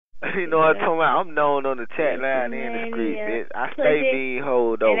You know what I'm talking about? I'm known on the chat line in the street, bitch. I stay mean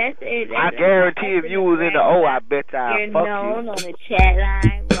hoe though. I guarantee if you was in the O, I bet I'd fuck you. You're known on the chat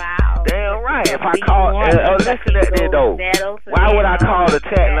line. Wow. Damn right. If I call, listen at this though. Why would I call the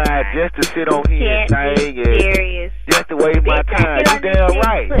chat line just to sit on here and sing and just to waste my time? You damn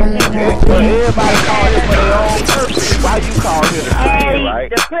right. Everybody call here for their own purpose. Why you call here to sing, right?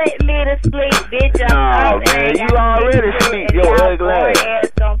 To put me to sleep, bitch. No, man, you already sleep, yo ugly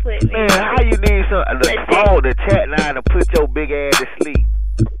ass. Man, how you need the phone, the chat line to put your big ass to sleep?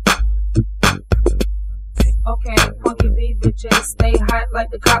 Okay, funky beat bitches, stay hot like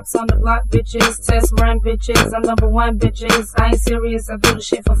the cops on the block bitches, test run bitches, I'm #1 bitches, I ain't serious, I do the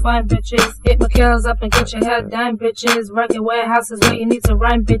shit for fun bitches, hit my kills up and get your head done bitches, working warehouses where you need to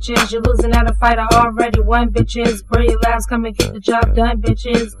run bitches, you're losing at a fight, I already won bitches, bring your labs, come and get the job done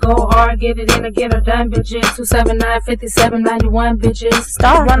bitches, go hard, get it in or get her done bitches, 279-5791 bitches,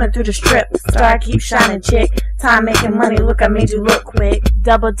 Start running through the strip, start keep shining chick, time making money, look I made you look quick,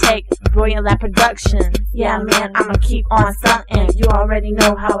 double take, brilliant lab production, yeah man, I'ma keep on something. You already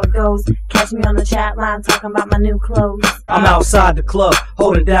know how it goes. Catch me on the chat line talking about my new clothes. I'm outside the club,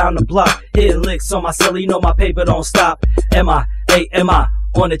 holding down the block, hitting licks on my celly, you know my paper don't stop. M.I.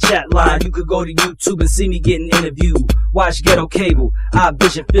 on the chat line. You could go to YouTube and see me getting interviewed. Watch Ghetto Cable, I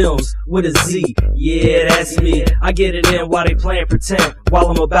Vision Films with a Z. Yeah, that's me. I get it in while they playing pretend. While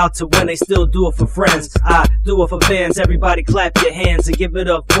I'm about to win, they still do it for friends. I do it for fans. Everybody clap your hands and give it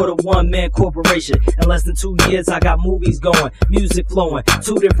up for the one-man corporation. In less than 2 years, I got movies going, music flowing,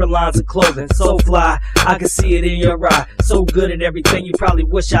 2 different lines of clothing. So fly, I can see it in your eye. So good at everything, you probably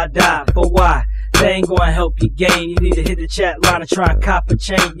wish I died. But why? They ain't gonna help you gain. You need to hit the chat line and try and cop a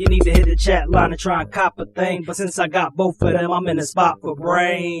chain. You need to hit the chat line and try and cop a thing. But since I got both of them, I'm in the spot for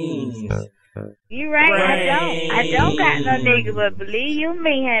brains. You right, I don't got no nigga, but believe you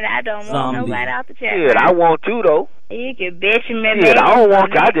me, honey, I don't want nobody out the chat. Shit, I want you though. You can bet you me. Shit, I don't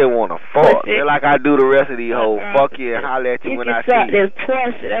want you, I just want to fuck. Just like I do the rest of these hoes. Fuck you and holler at you when I see you. That's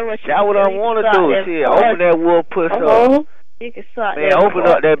what I want to do. Shit, open that wolf pussy up. You can suck man, open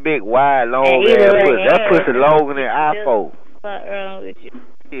up that big, wide, long ass pussy. That pussy longer than iPhone. What's wrong with you?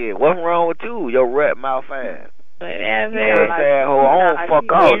 Yeah, what's wrong with you? Your rat mouth ass. Whatever. You know what I'm saying? Hold on, fuck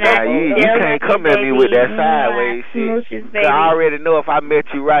off now. You can't come at me with that sideways shit. Cause I already know if I met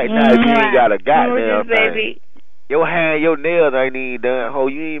you right now, you ain't got a goddamn thing. Your hand, your nails ain't even done. Ho,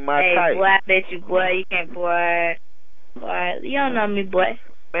 you ain't my type. Boy, I bet you, boy, you can't, boy. Boy, you don't know me, boy.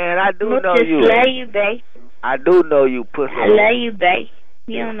 Man, I do know you. I love you, babe. I do know you, pussy. I love you, babe.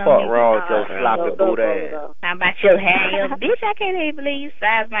 You don't know me. Fuck wrong with your sloppy boot ass. How about your hair? Bitch, I can't even believe you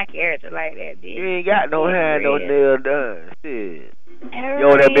size my character like that, bitch. You ain't got no hand, no nail done. Shit.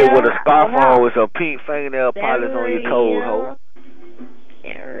 Yo, that bitch with a scarf on with some pink fingernail polish on your toes, ho.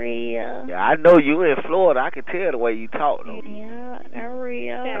 Real. Yeah, I know you in Florida. I can tell the way you talk, though. Yeah,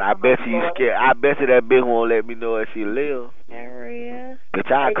 real. But I bet you scared. I bet you that bitch won't let me know if she live. Real.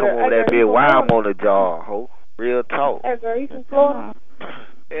 Bitch, I come on that bitch while I'm on the jaw, ho. Real talk. Hey, girl, you from Florida?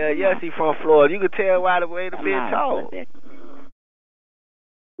 Yeah, she from Florida. You can tell by the way the bitch talk.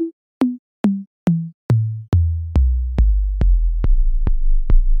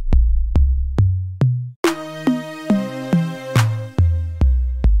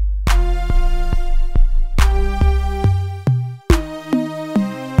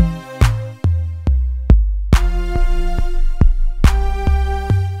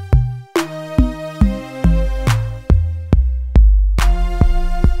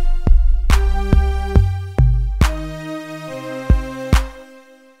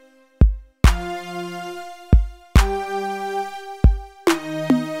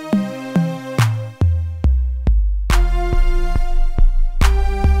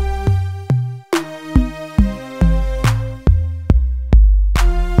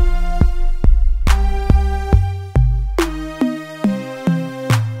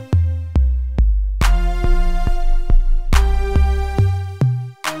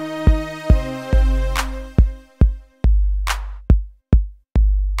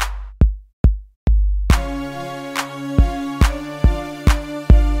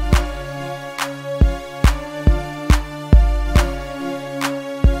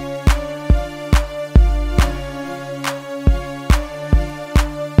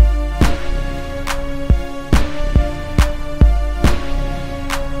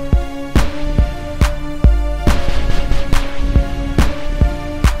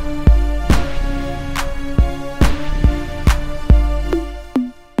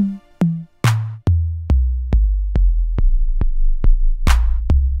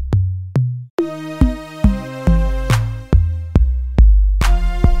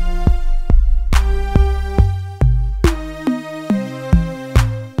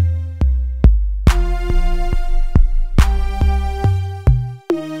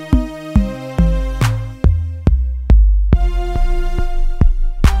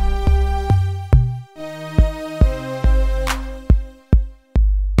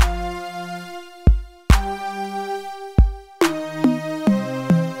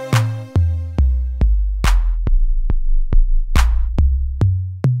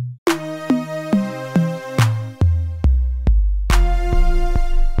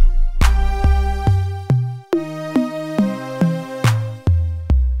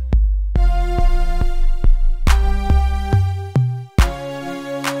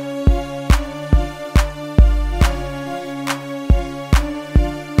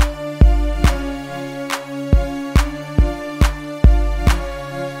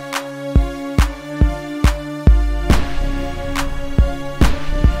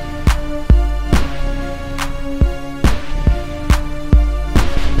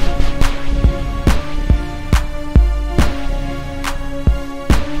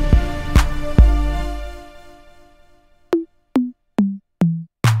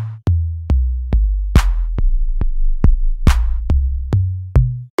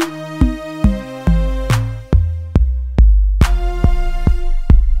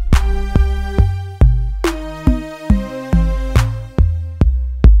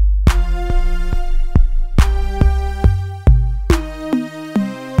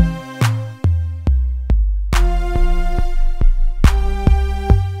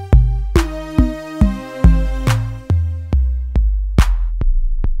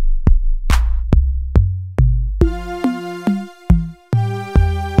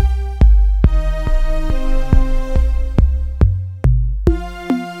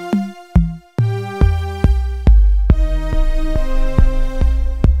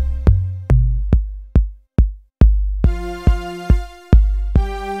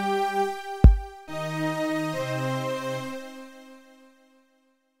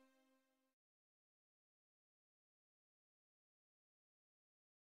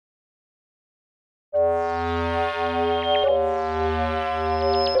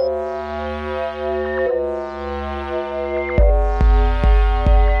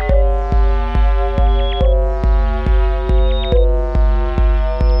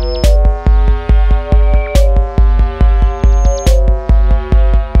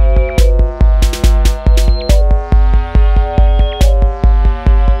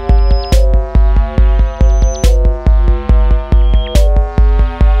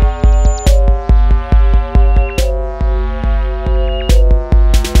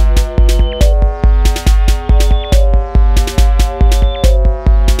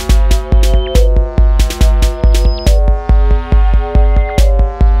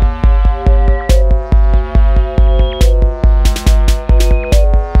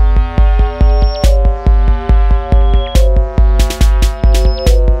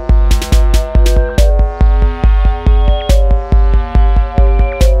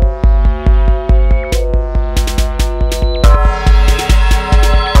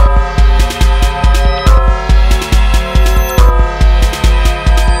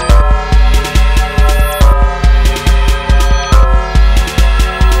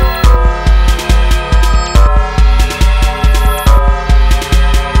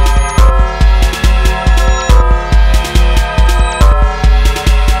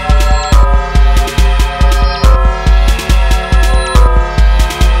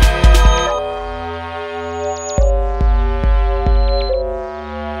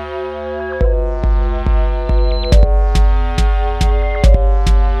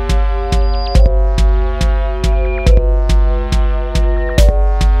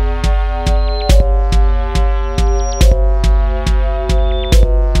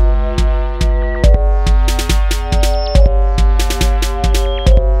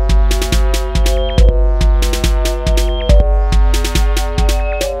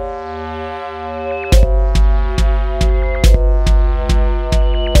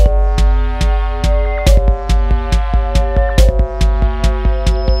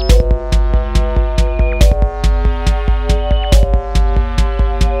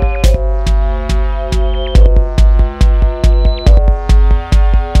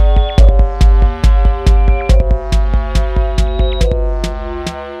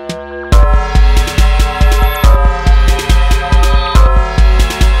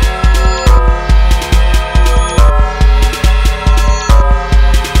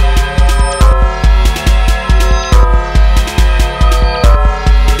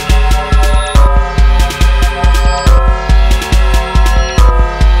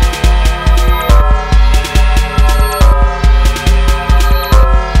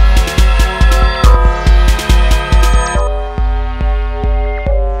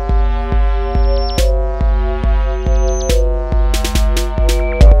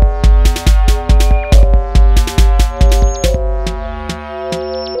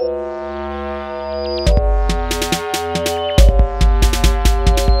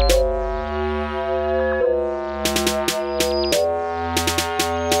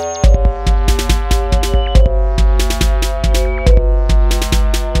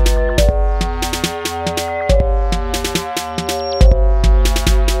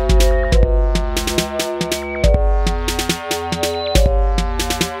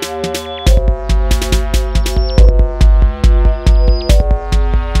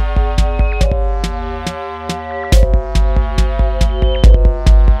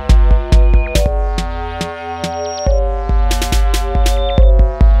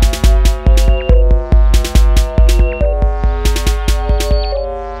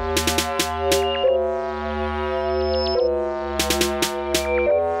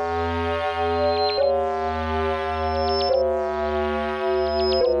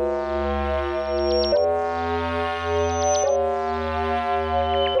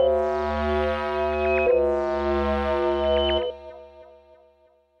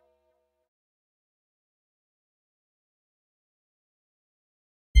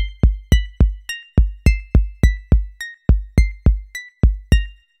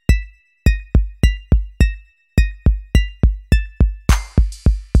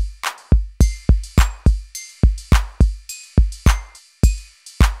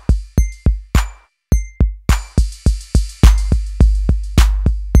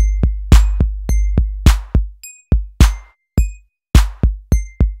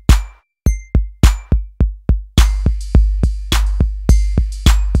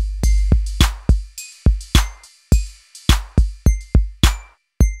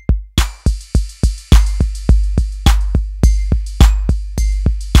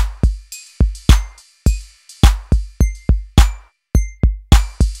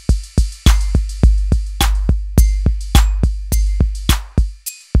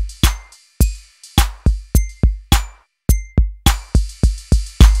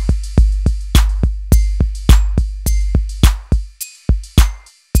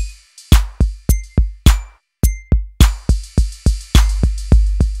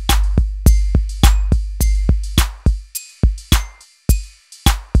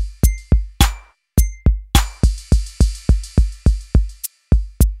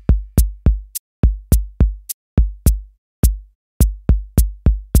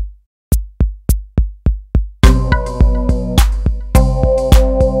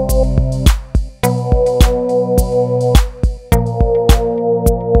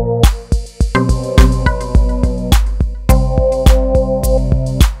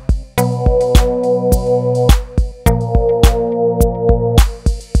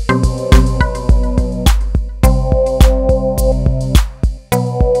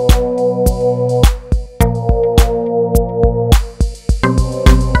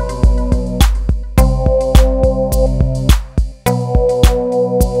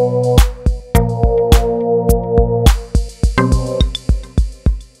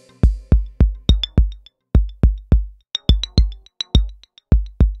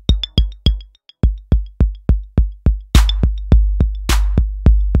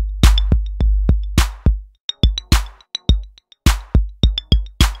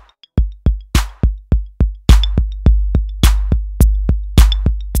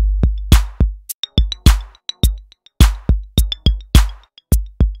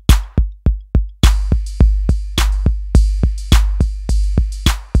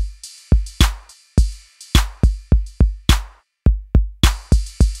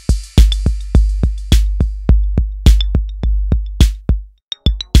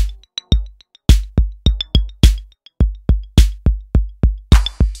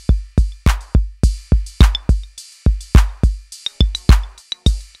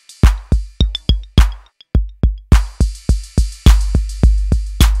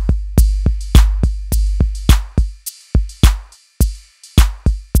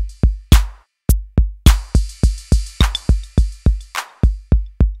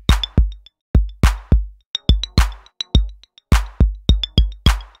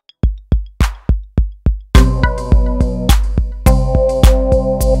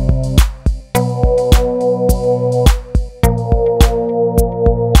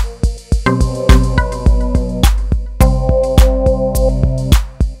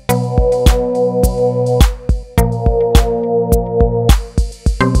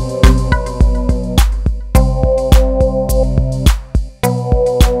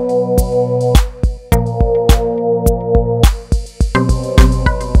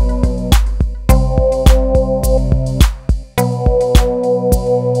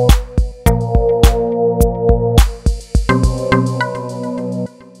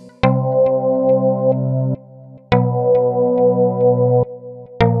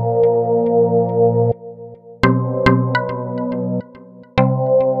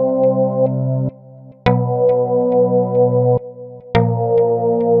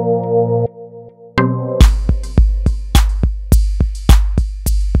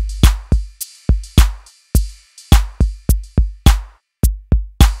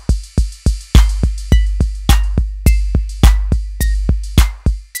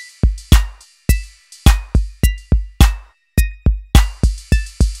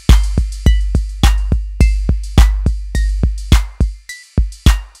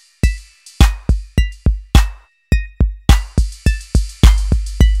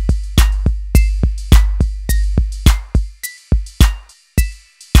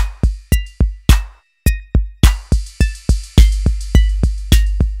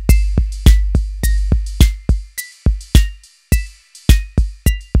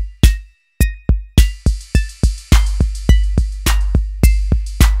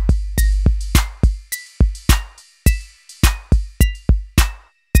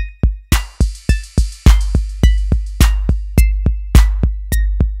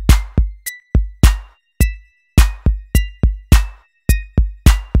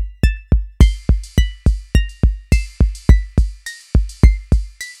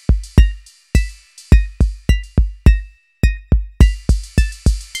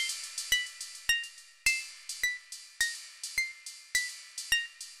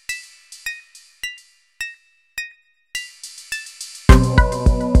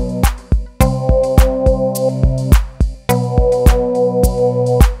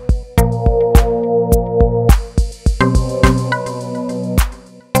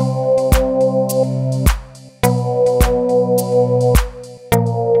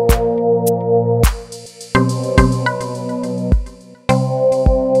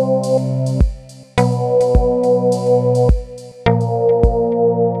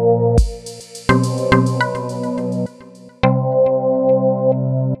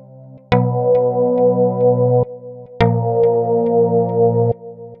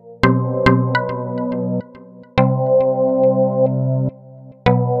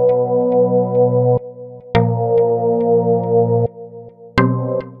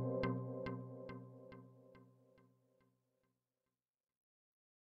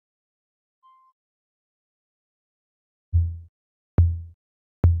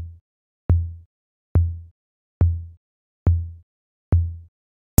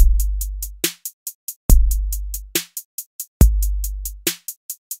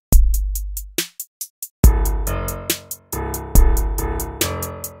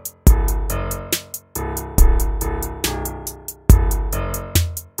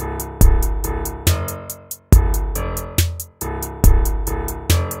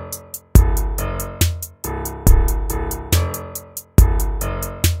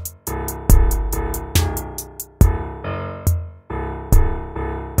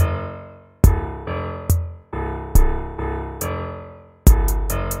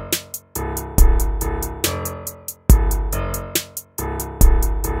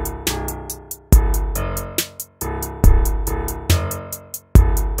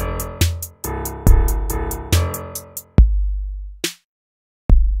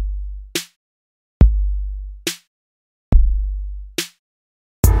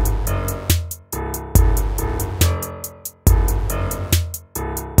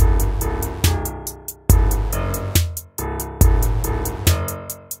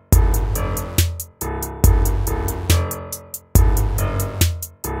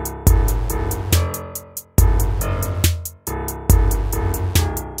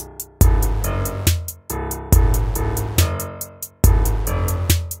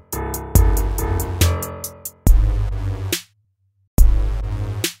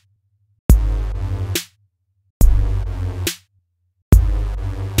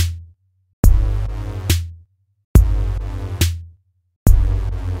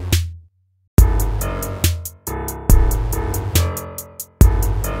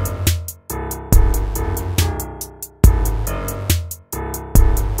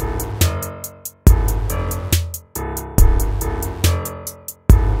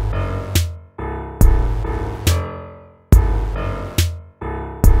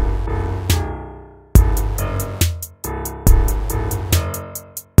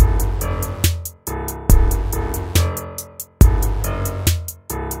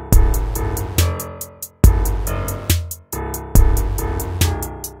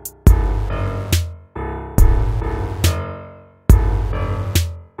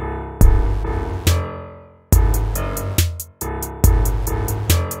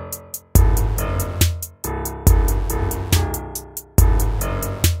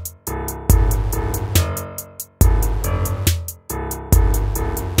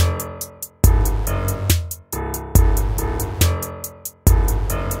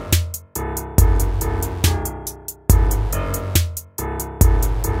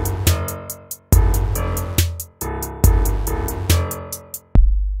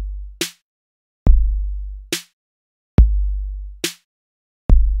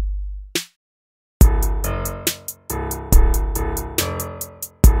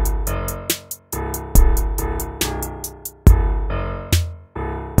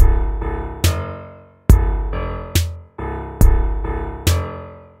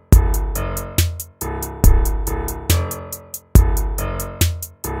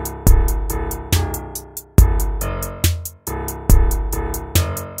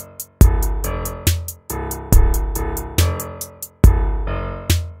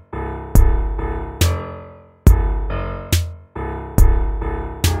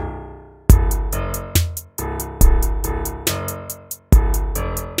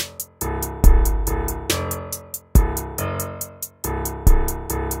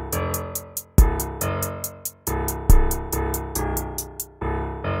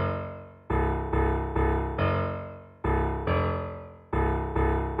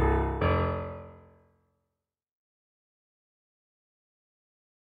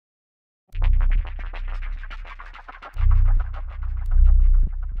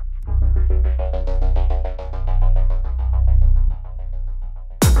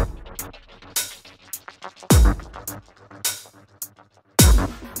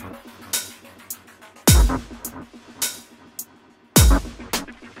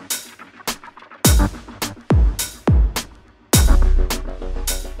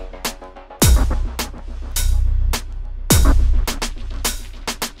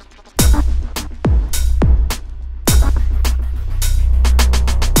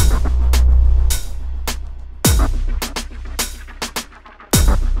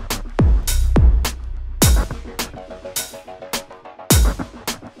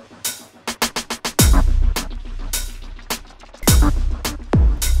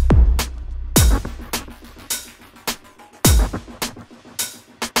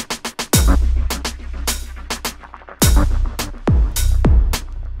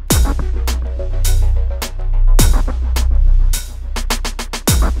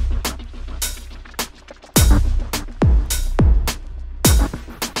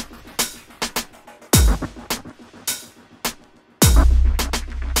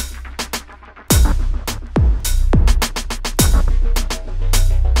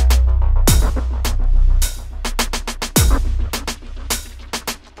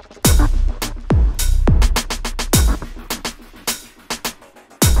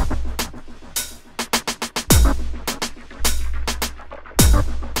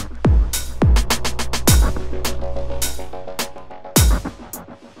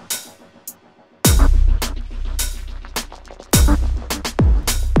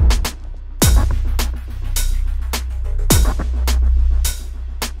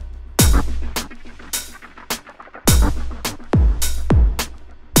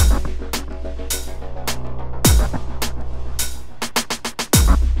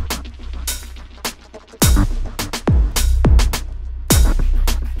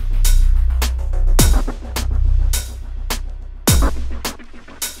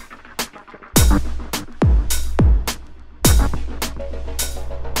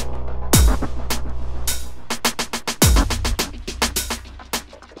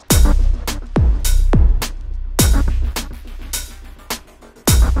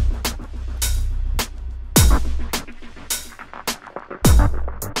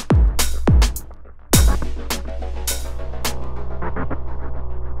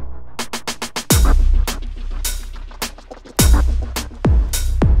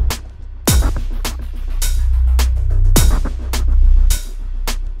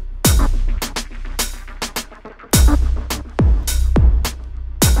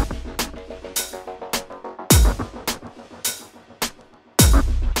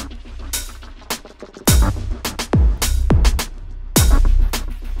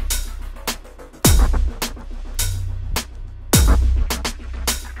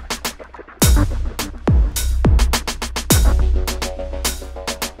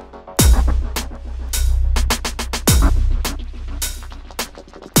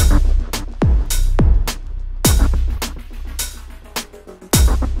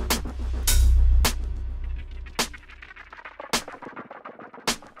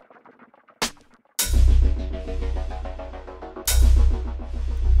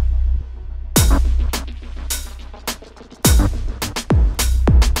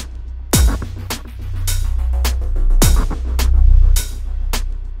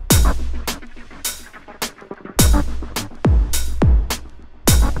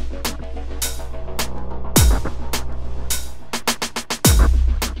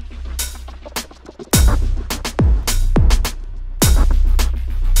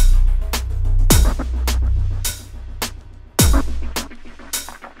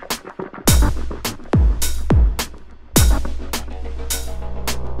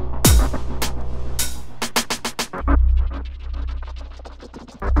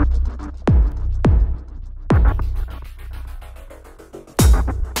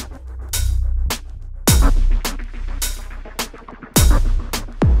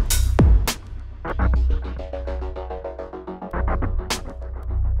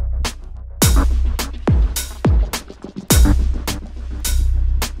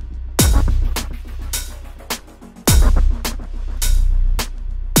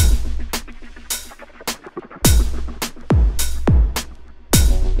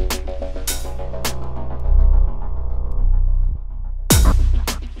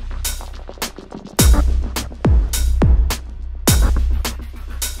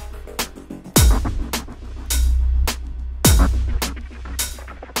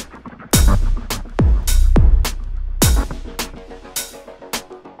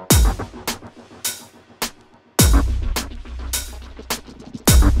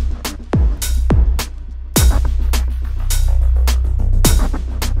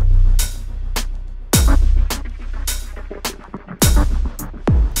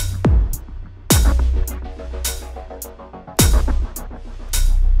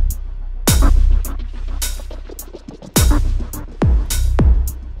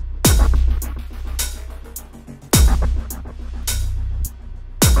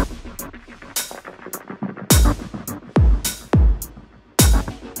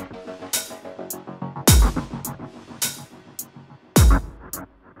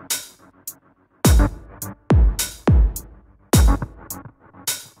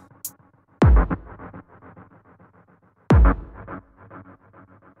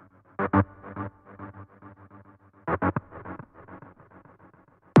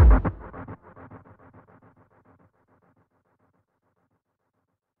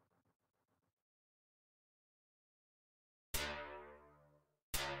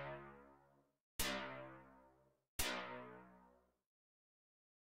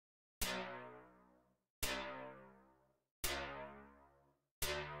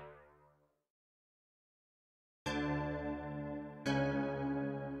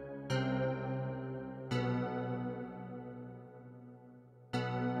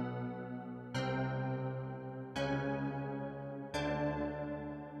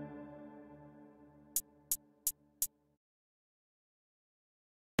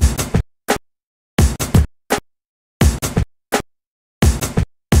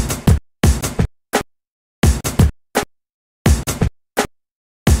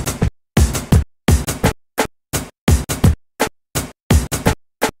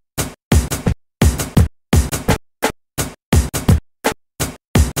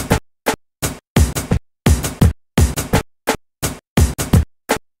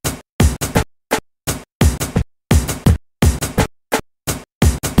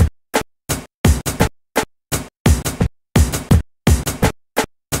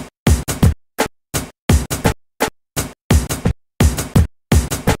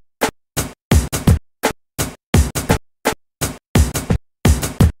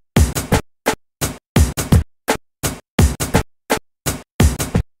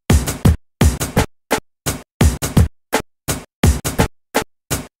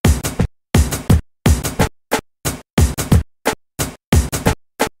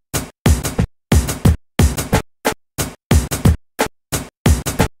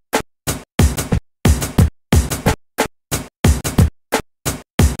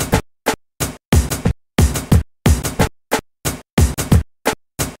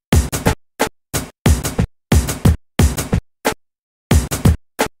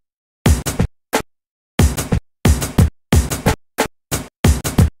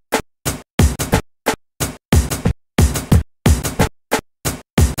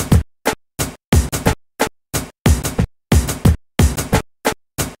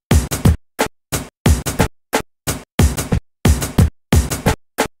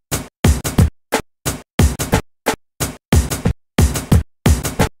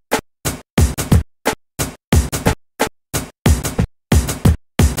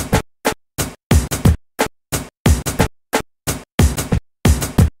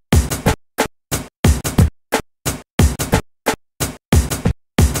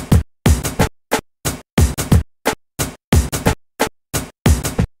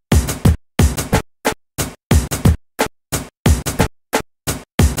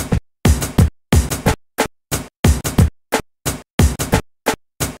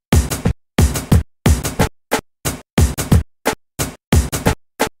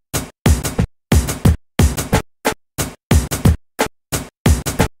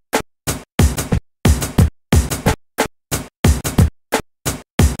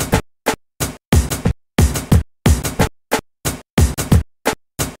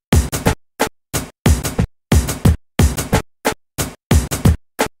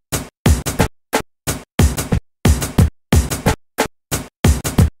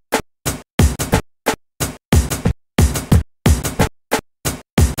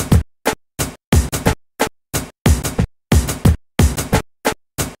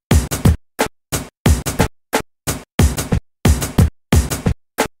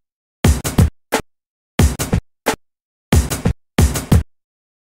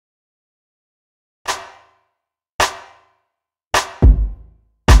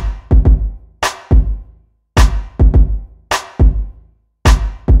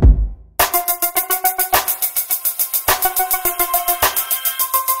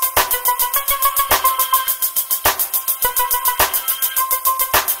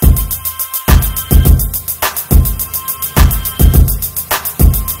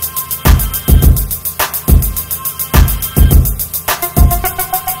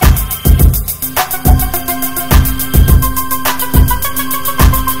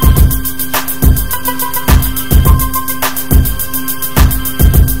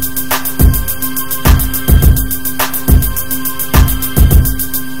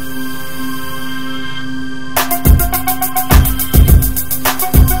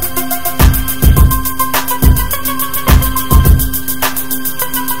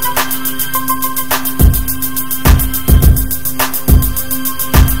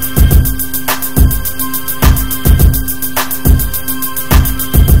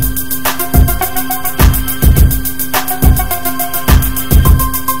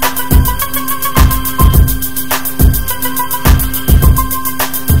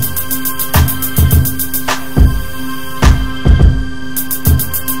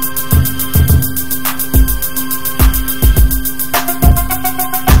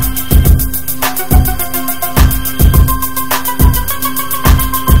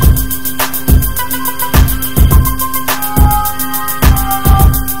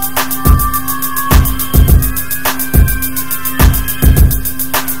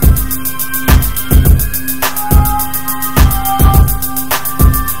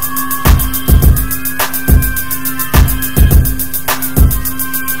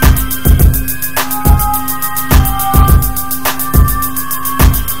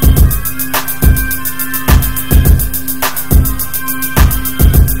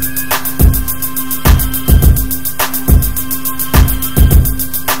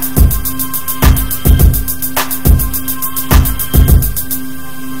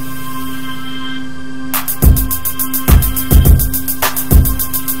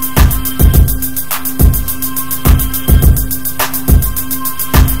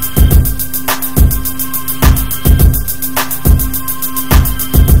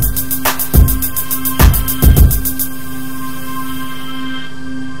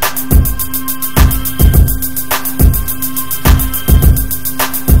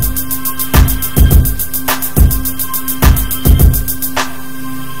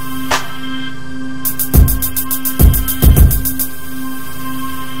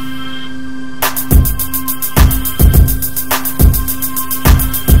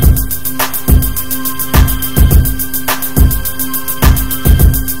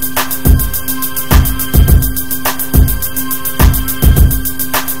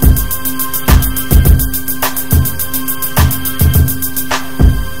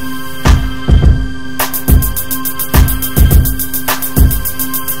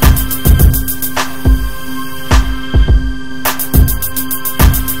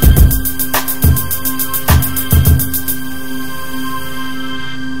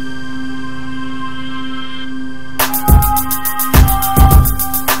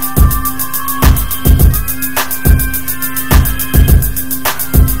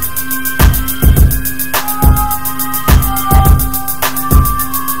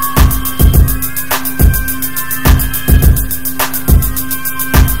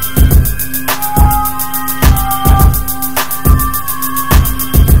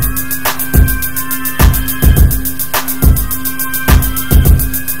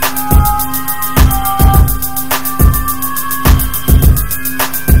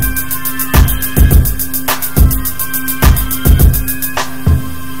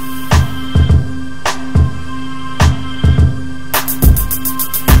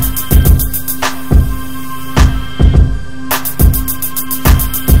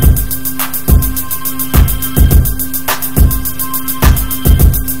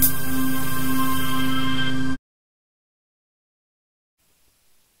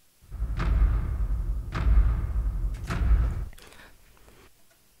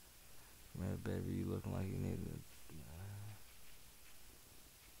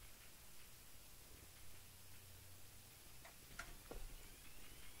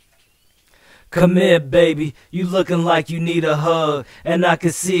 Come here, baby, you looking like you need a hug. And I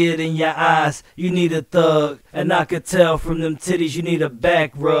can see it in your eyes, you need a thug. And I can tell from them titties you need a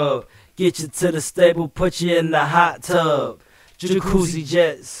back rub. Get you to the stable, put you in the hot tub. Jacuzzi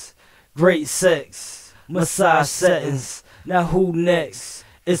jets, great sex, massage settings. Now who next?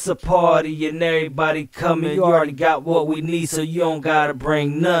 It's a party and everybody coming. You already got what we need, so you don't gotta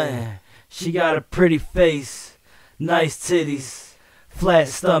bring nothing. She got a pretty face, nice titties, flat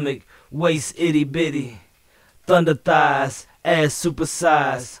stomach, waist itty bitty, thunder thighs, ass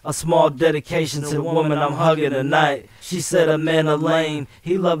supersized. A small dedication to the woman I'm hugging tonight. She said a man a lame,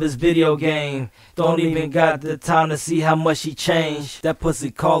 he love his video game. Don't even got the time to see how much he changed. That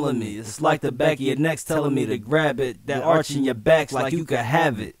pussy calling me, it's like the back of your neck's telling me to grab it. That arch in your back's like you could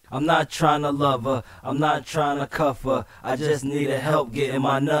have it. I'm not trying to love her, I'm not trying to cuff her. I just need her help getting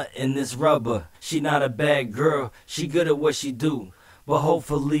my nut in this rubber. She not a bad girl, she good at what she do. But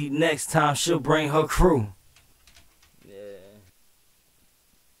hopefully next time she'll bring her crew.